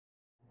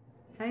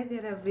Hi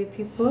there, lovely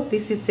people.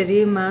 This is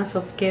Serima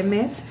of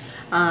Kemet,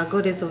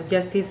 Goddess of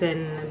Justice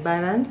and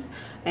Balance.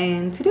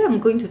 And today I'm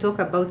going to talk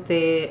about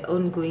the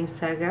ongoing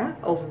saga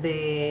of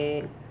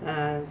the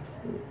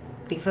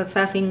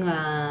surfing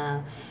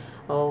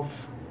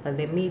of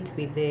the meat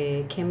with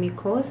the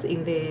chemicals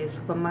in the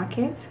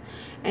supermarket.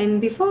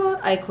 And before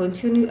I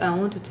continue, I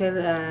want to tell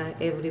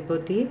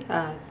everybody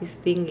this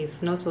thing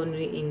is not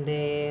only in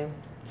the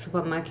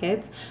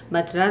supermarkets,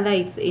 but rather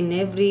it's in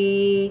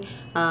every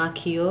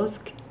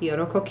kiosk, your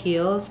local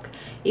kiosk,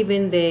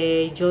 even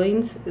the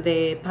joints,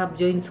 the pub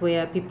joints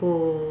where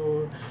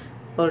people,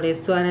 or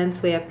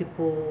restaurants where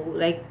people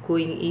like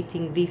going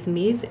eating these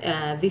meals.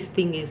 This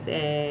thing is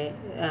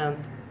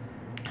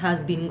has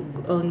been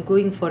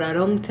ongoing for a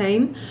long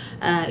time.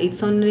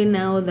 It's only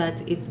now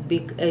that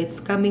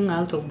it's coming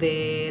out of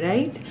the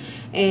light,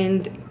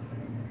 and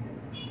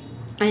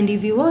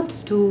if you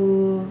want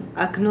to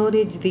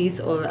acknowledge this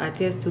or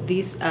attest to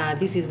this,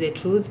 this is the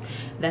truth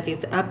that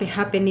is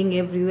happening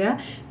everywhere.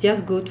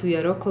 Just go to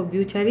your local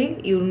butchery.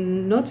 You'll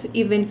not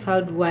even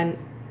find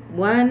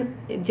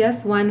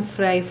just one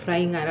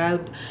frying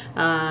around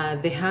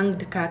the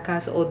hanged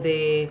carcass or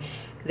the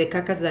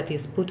carcass that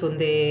is put on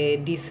the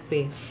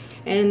display.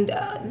 And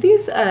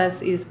this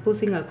is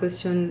posing a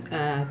question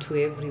to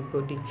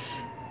everybody.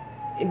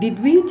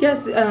 Did we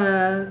just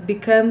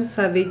become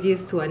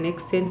savages to an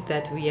extent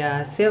that we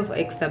are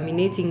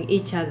self-exterminating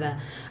each other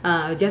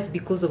just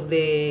because of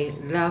the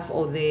love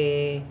of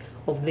the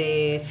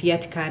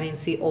fiat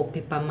currency or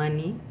paper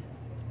money?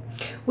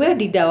 Where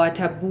did our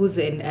taboos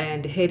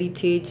and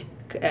heritage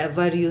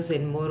values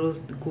and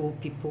morals go,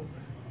 people?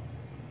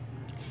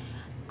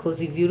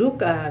 Because if you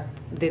look at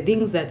the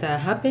things that are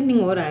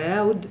happening all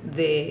around,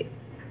 the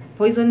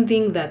poison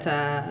things that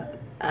are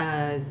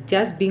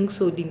just being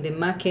sold in the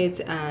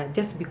market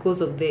just because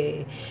of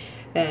the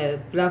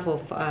love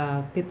of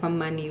paper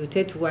money, you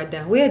tend to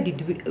wonder, where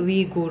did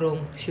we go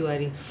wrong?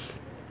 Surely,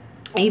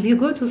 if you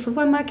go to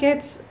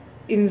supermarkets,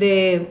 in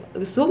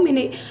so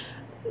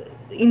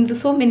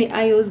many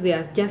aisles, they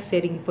are just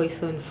selling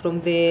poison, from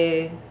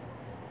the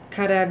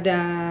colored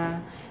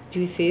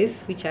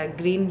juices, which are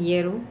green,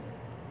 yellow.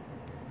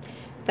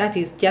 That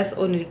is just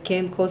only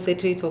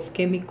concentrate of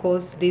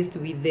chemicals laced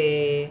with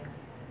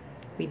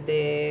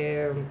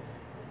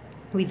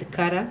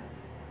color.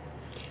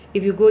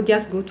 If you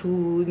just go to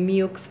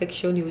milk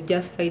section, you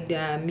just find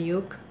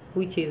milk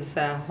which is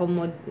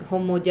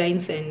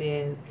homogenized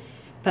and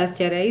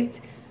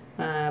pasteurized,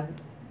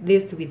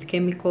 laced with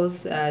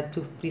chemicals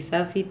to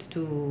preserve it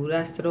to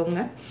last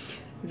longer.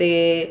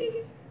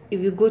 If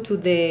you go to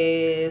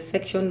the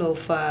section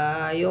of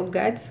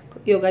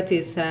yogurt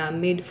is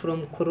made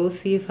from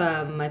corrosive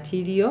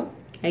material.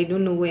 I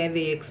don't know where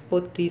they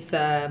export this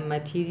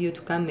material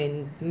to come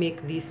and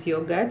make this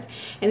yogurt.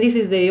 And this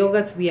is the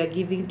yogurts we are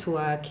giving to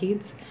our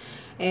kids.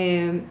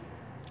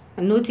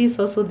 Notice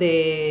also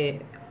the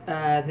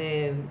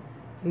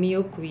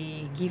milk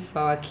we give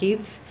our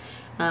kids.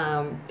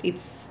 It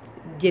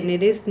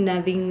generates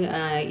nothing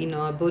in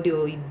our body,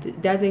 or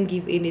it doesn't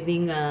give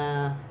anything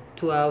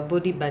to our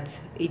body, but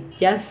it's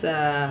just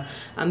a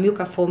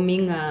milk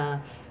forming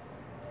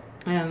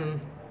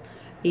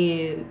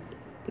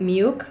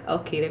milk.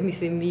 Okay, let me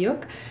say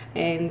milk.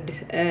 And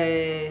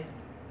if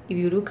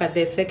you look at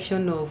the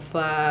section of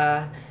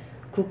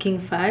cooking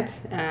fat,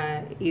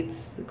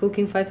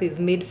 cooking fat is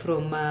made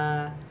from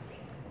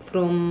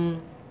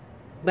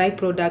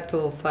byproduct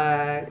of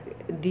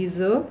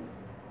diesel.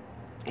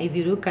 If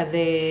you look at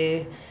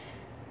the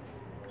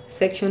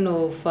section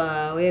of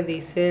where they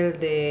sell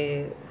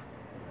the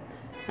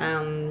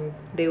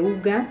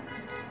uga,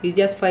 you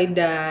just find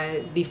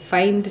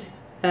refined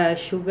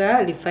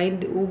sugar,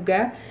 refined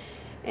uga,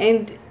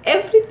 and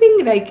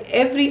everything, like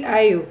every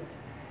aisle.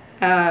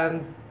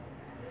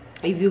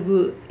 If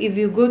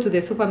you go to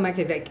the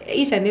supermarket, like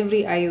each and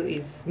every aisle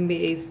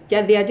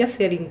they are just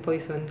selling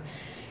poison.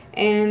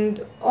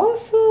 And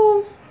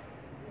also,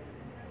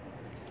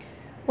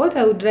 what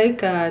I would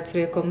like to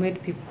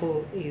recommend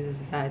people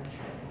is that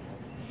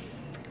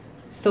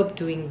stop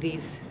doing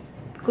this,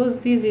 because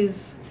this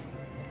is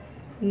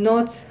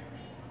not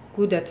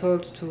good at all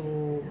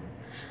to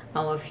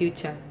our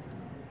future.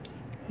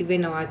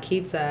 Even our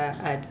kids are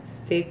at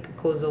stake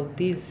because of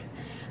this.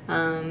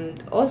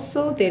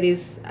 Also, there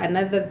is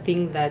another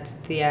thing that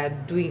they are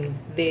doing.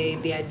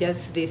 They are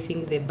just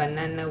racing the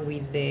banana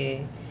with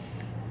the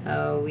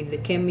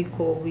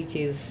chemical which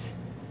is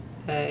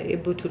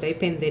able to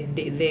ripen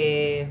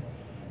the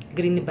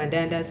green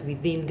bananas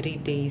within 3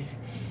 days.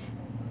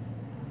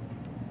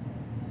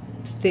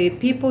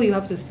 People, you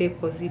have to stay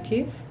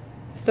positive.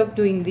 Stop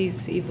doing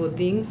these evil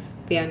things.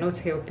 They are not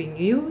helping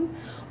you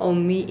or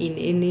me in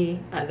any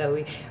other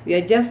way. We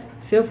are just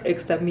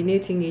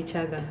self-exterminating each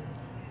other.